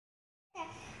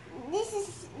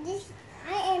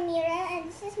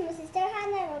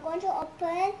want to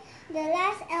open the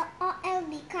last LOL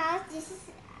because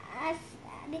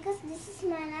this is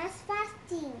my last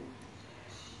fasting.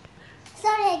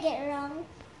 Sorry, I get wrong.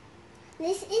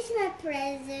 This is my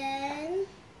present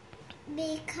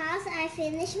because I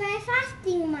finished my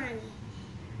fasting month.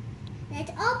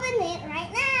 Let's open it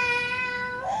right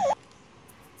now.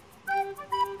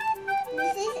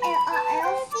 This is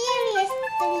LOL Series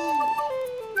 3.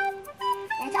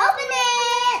 Let's open it.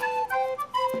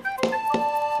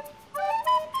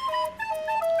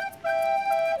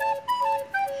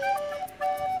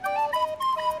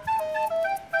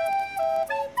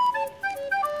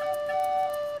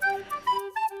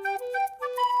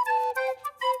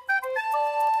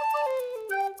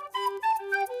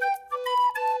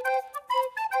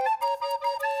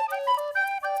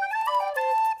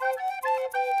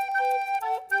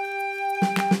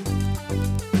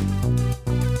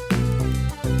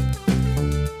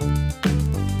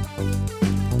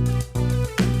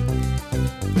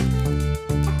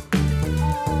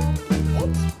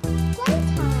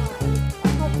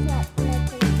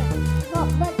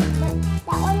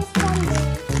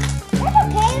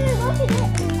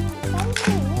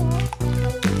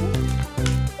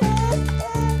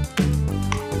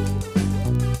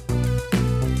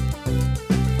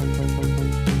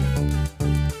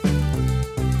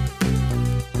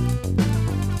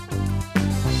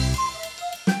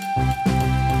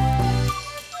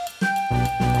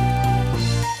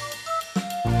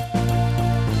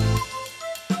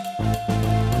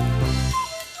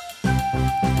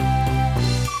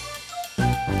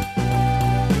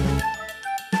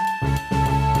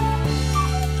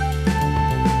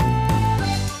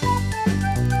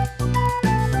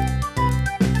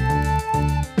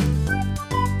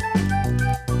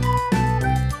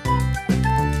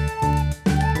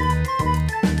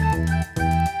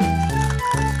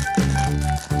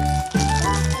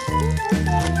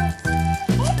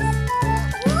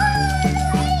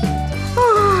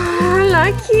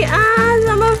 Lucky us!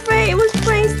 I'm afraid it was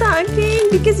playing start again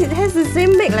because it has the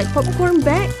same bag like popcorn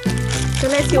bag. So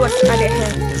let's see what other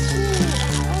have.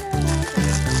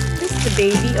 This is the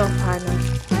baby of Hannah.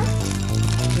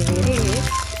 Here it is.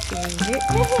 Change it.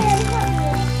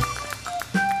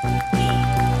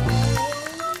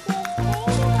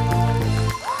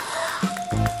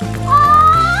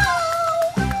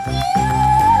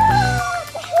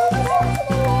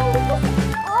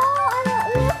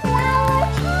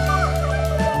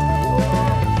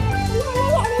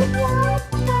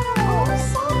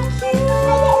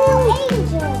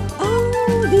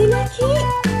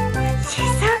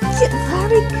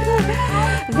 Very good.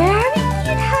 Very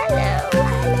cute. Hello.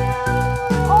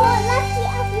 Oh, lucky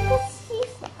us because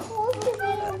she's supposed to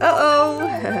be.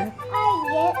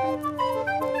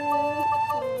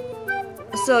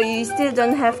 So you still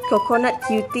don't have coconut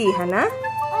cutie, Hannah? I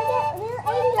get little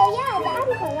Angel. Yeah, I'm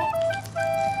correct.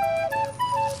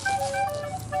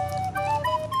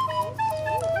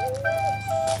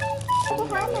 Oh,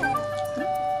 Hannah.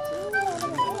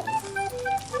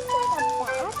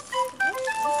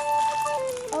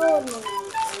 Oh no.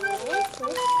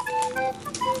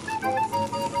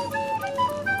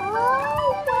 Oh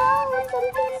wow,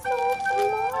 something so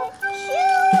small.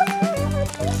 Shoes!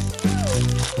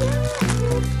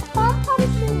 Pom-pom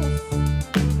shoes.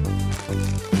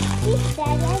 These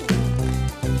bags.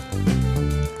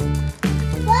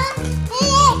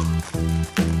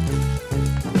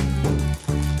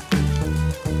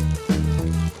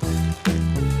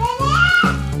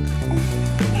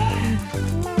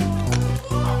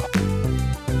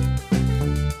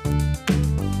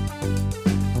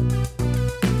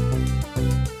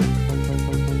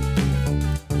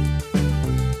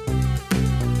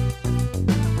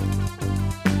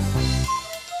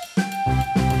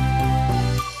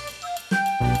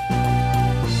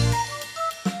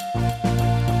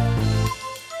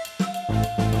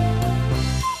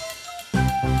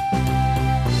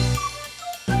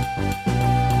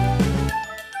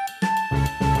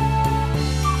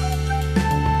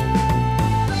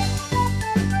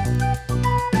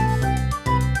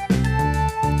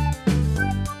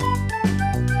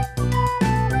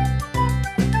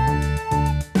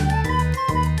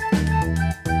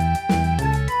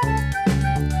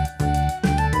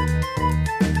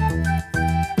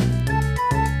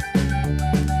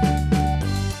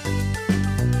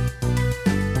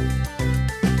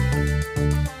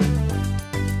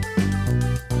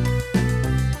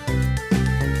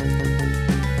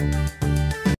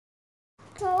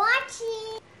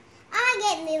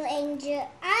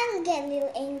 I'll get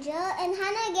little Angel, and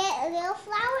Hannah get a little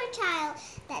flower child.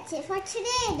 That's it for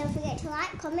today. Don't forget to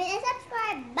like, comment, and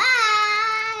subscribe.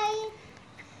 Bye!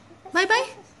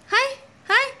 Bye-bye.